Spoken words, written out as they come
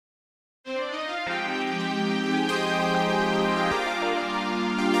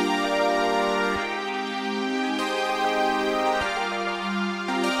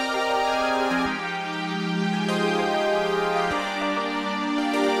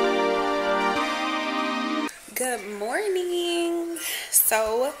Good morning.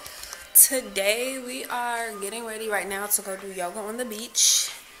 So today we are getting ready right now to go do yoga on the beach.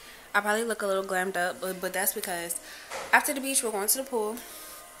 I probably look a little glammed up, but that's because after the beach we're going to the pool.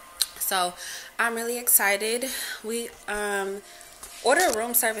 So I'm really excited. We ordered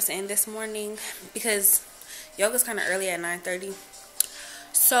room service in this morning because yoga's kind of early at 9:30.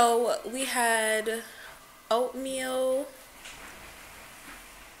 So we had oatmeal.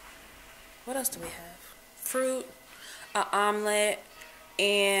 What else do we have? Fruit, an omelet,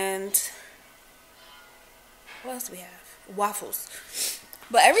 and what else do we have? Waffles.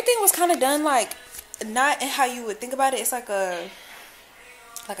 But everything was kind of done like not how you would think about it. It's like a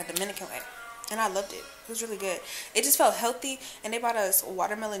Dominican way, and I loved it. It was really good. It just felt healthy, and they brought us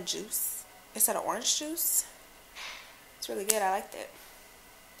watermelon juice instead of orange juice. It's really good. I liked it.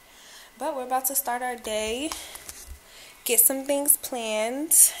 But we're about to start our day. Get some things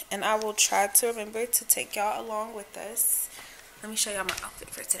planned, and I will try to remember to take y'all along with us. Let me show y'all my outfit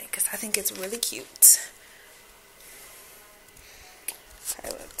for today because I think it's really cute.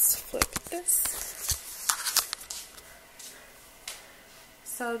 Okay, let's flip this.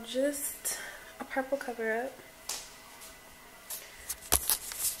 So just a purple cover up.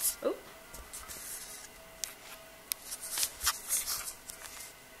 Ooh.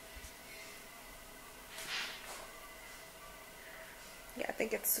 Yeah, I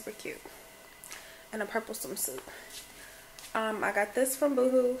think it's super cute. And a purple swimsuit. I got this from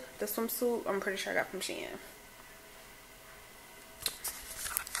Boohoo. The swimsuit, I'm pretty sure I got from Shein.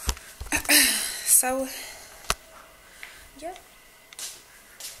 So, yeah.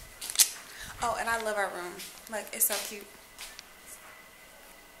 Oh, and I love our room. Like, it's so cute.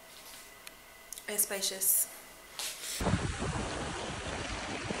 It's spacious.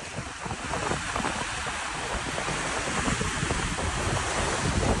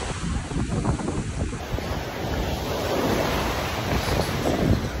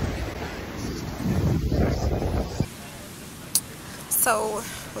 So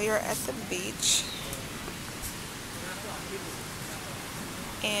we are at the beach,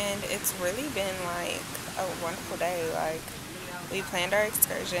 and it's really been like a wonderful day. Like, we planned our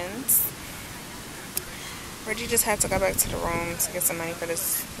excursions. Reggie just had to go back to the room to get some money for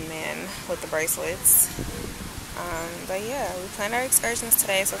this man with the bracelets. But yeah, we planned our excursions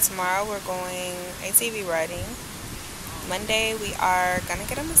today. So tomorrow we're going ATV riding. Monday we are gonna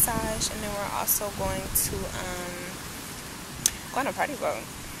get a massage, and then we're also going to go on a party boat,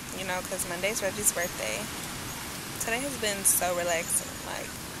 you know, because Monday's Reggie's birthday. Today has been so relaxing. Like,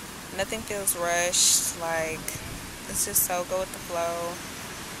 nothing feels rushed. Like, it's just so go with the flow.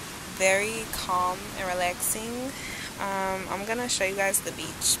 Very calm and relaxing. I'm gonna show you guys the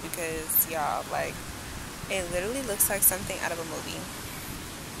beach because y'all, like, it literally looks like something out of a movie.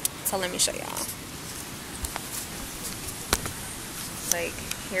 So let me show y'all. Like,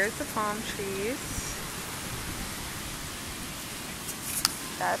 here's the palm trees.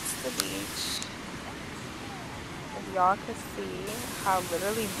 That's the beach. If y'all can see how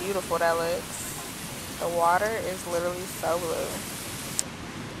literally beautiful that looks. The water is literally so blue.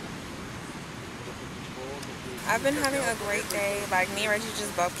 I've been having a great day. Like, me and Reggie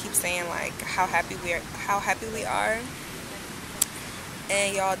just both keep saying like how happy we are.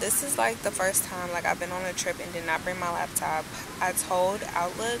 And y'all, this is like the first time like I've been on a trip and did not bring my laptop. I told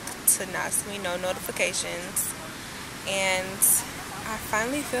Outlook to not send me no notifications, and I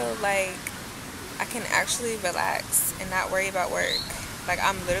finally feel like I can actually relax and not worry about work. Like,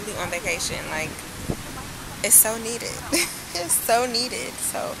 I'm literally on vacation. Like, it's so needed. It's so needed.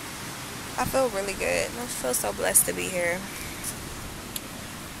 So I feel really good. I feel so blessed to be here.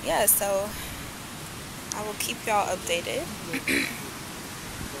 Yeah, so I will keep y'all updated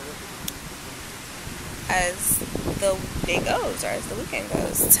as the day goes, or as the weekend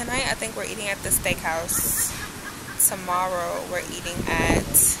goes. Tonight I think we're eating at the steakhouse. Tomorrow we're eating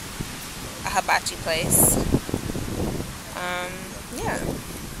at a hibachi place. Yeah.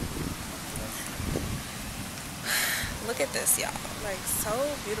 Look at this, y'all. Like, so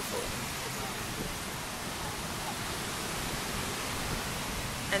beautiful.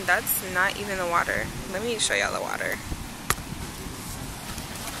 And that's not even the water. Let me show y'all the water.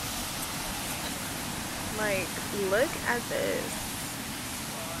 Like, look at this.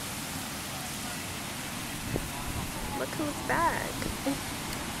 Look who's back.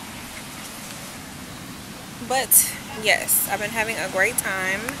 But yes, I've been having a great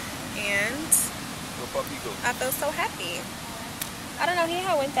time, and I feel so happy. I don't know, he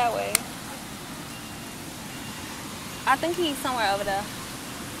had went that way. I think he's somewhere over there.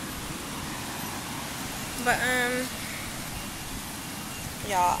 But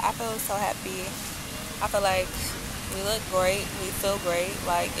y'all, I feel so happy. I feel like we look great. We feel great.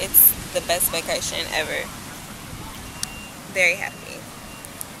 Like, it's the best vacation ever. Very happy.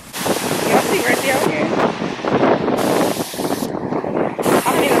 Y'all see Reggie out here?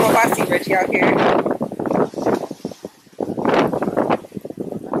 I don't even know if I see Reggie out here.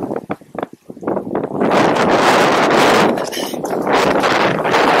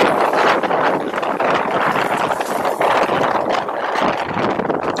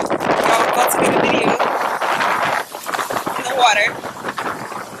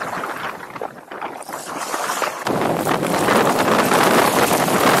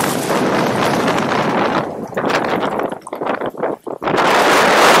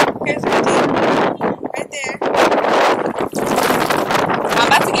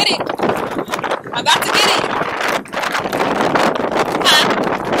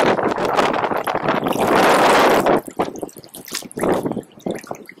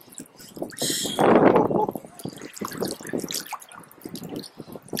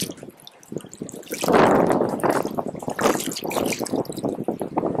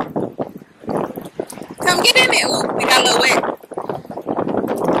 Come get in it. Ooh, we got a little wet.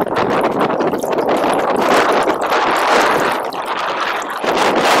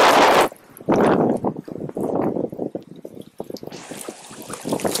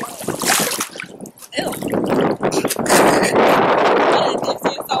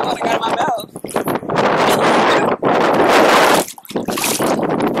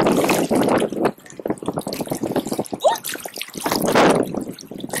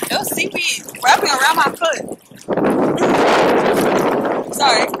 Wrapping around my foot.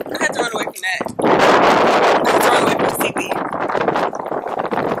 Sorry, I had to run away from that. I had to run away from the seaweed.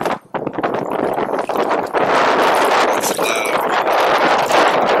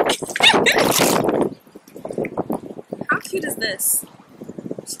 How cute is this?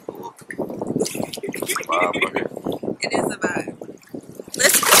 It is a vibe.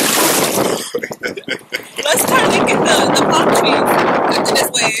 Let's try to get the palm trees after this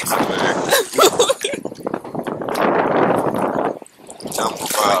wave.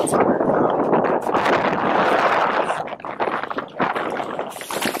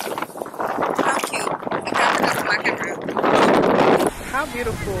 How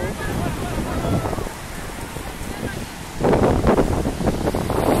beautiful.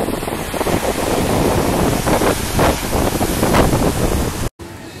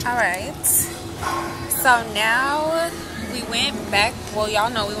 Alright. So now we went back. Well, y'all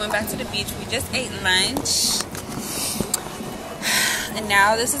know we went back to the beach. We just ate lunch. And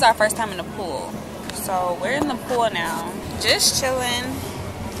now this is our first time in the pool. So we're in the pool now. Just chilling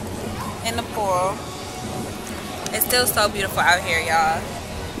in the pool. It's still so beautiful out here, y'all.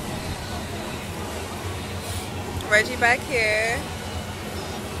 Reggie back here.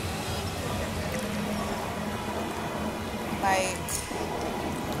 Like,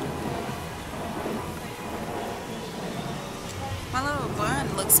 my little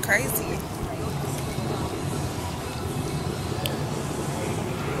bun looks crazy.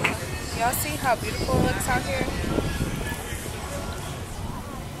 Y'all see how beautiful it looks out here?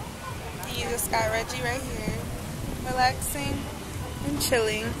 And you just got Reggie right here, relaxing and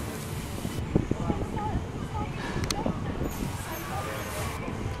chilling.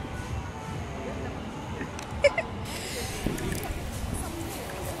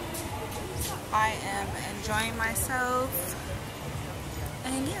 I am enjoying myself,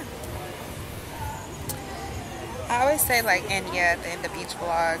 and yeah. I always say like "and yeah" at the end of each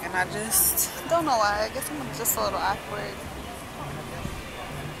vlog, and I just don't know why. I guess I'm just a little awkward.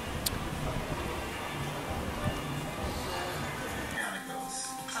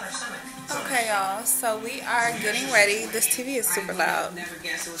 Okay, y'all. So we are getting ready. This TV is super loud. Okay.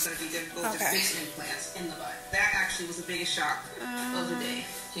 That actually was the biggest shock of the day,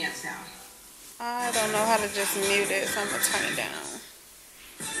 hands down. I don't know how to just mute it, so I'm gonna turn it down.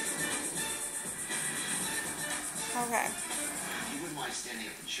 Okay. You wouldn't mind standing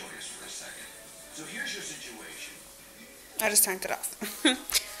up and showing us for a second. So here's your situation. I just turned it off.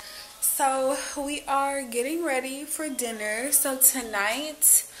 So we are getting ready for dinner. So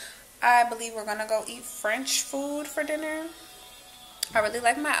tonight, I believe we're gonna go eat French food for dinner. I really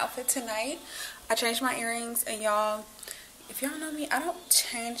like my outfit tonight. I changed my earrings, and y'all, if y'all know me, I don't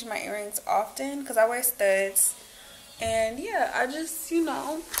change my earrings often because I wear studs. And yeah, I just, you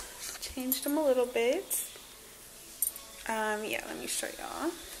know, changed them a little bit. Yeah, let me show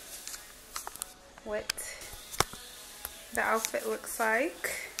y'all what the outfit looks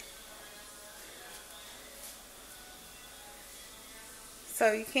like.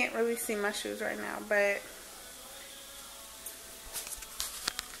 So you can't really see my shoes right now, but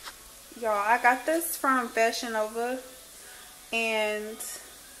Y'all, I got this from Fashion Nova, and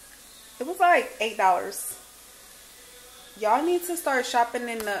it was like $8. Y'all need to start shopping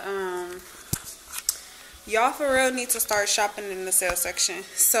in the y'all for real need to start shopping in the sale section.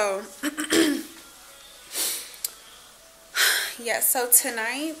 So yeah, so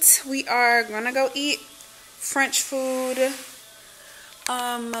tonight we are gonna go eat French food.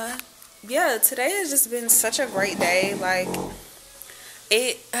 Yeah, today has just been such a great day. Like,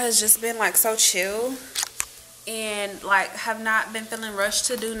 it has just been like so chill, and like have not been feeling rushed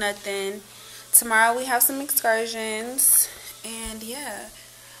to do nothing. Tomorrow we have some excursions, and yeah,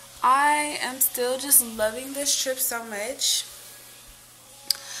 I am still just loving this trip so much.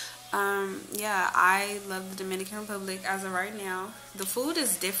 Yeah, I love the Dominican Republic as of right now. The food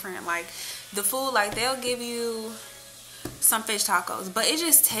is different. Like, the food, like, they'll give you some fish tacos, but it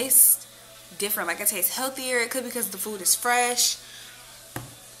just tastes different. Like, it tastes healthier. It could be because the food is fresh.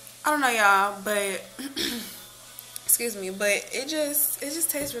 I don't know, y'all, but excuse me, but it just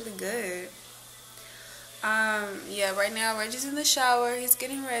tastes really good. Yeah, right now Reggie's in the shower. He's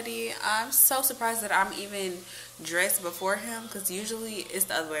getting ready. I'm so surprised that I'm even dressed before him, because usually it's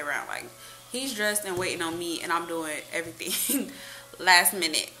the other way around. Like, he's dressed and waiting on me, and I'm doing everything last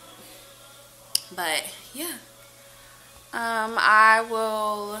minute. But yeah, I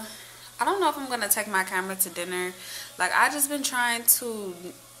don't know if I'm gonna take my camera to dinner. Like, I just been trying to,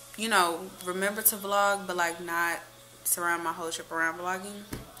 you know, remember to vlog, but like not surround my whole trip around vlogging.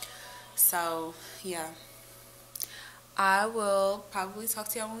 So yeah, I will probably talk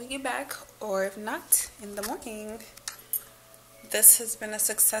to y'all when we get back, or if not, in the morning. This has been a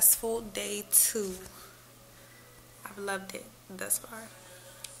successful day 2. I've loved it thus far.